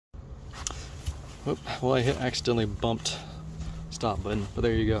Whoop, well, I accidentally bumped stop button, but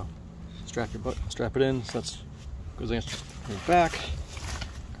there you go. Strap it in, so that's goes against your back.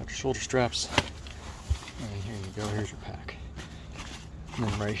 Got your shoulder straps, and here you go. Here's your pack. And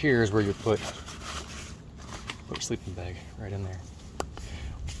then right here is where you put a sleeping bag right in there.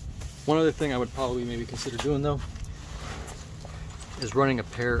 One other thing I would probably maybe consider doing though is running a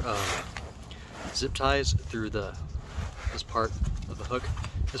pair of zip ties through this part of the hook,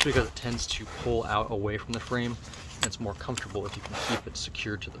 just because it tends to pull out away from the frame, and it's more comfortable if you can keep it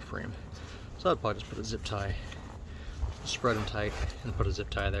secured to the frame. So I'd probably just put a zip tie, spread them tight, and put a zip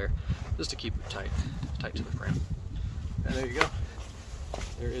tie there, just to keep it tight to the frame. And there you go.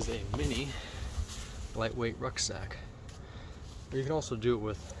 There is a mini lightweight rucksack. Or you can also do it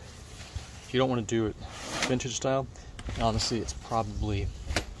with, if you don't want to do it vintage style, and honestly it's probably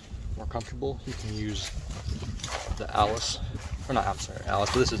more comfortable, you can use the Alice, or not, I'm sorry, Alice,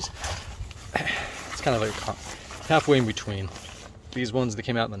 but this is, it's kind of like halfway in between. These ones that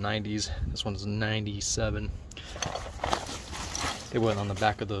came out in the 90s, this one's 97. They went on the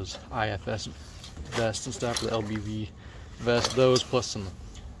back of those IIFS vests and stuff, the LBV vest, those plus some,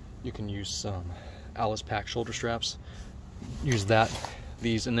 you can use some Alice pack shoulder straps. Use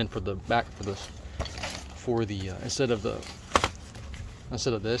these, and then for the back, instead of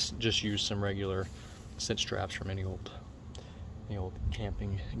this, just use some regular cinch straps from any old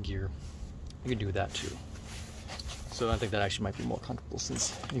camping gear. You can do that too. So I think that actually might be more comfortable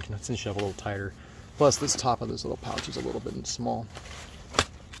since you can cinch it up a little tighter. Plus this top of this little pouch is a little bit small.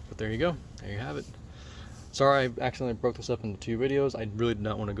 But there you go. There you have it. Sorry I accidentally broke this up into 2 videos. I really did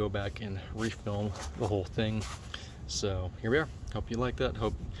not want to go back and refilm the whole thing. So here we are. Hope you like that.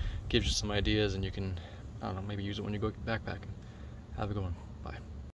 Hope it gives you some ideas and you can, I don't know, maybe use it when you go backpacking. Have a good one.